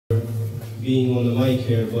being on the mic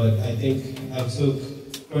here, but I think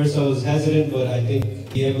first I was hesitant, but I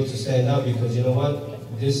think be able to stand up because you know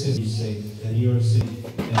what? This is, you say, the New York City.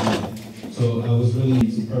 And so I was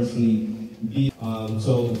really to personally be,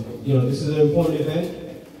 this is an important event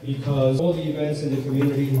because all the events in the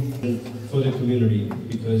community, for the community,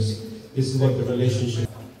 because this is what the relationship.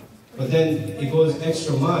 But then it goes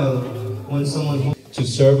extra mile when someone to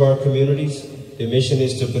serve our communities. The mission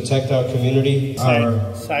is to protect our community,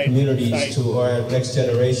 communities to our next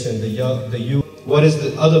generation, the youth. What is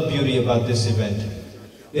the other beauty about this event?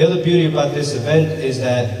 The other beauty about this event is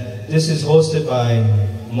that this is hosted by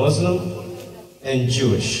Muslim and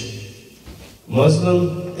Jewish.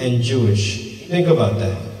 Muslim and Jewish. Think about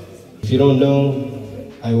that. If you don't know,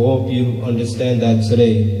 I hope you understand that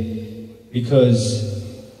today, because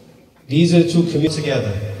these are two communities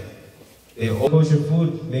together. They all your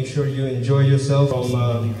food. Make sure you enjoy yourself. And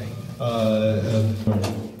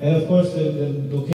of course, the location.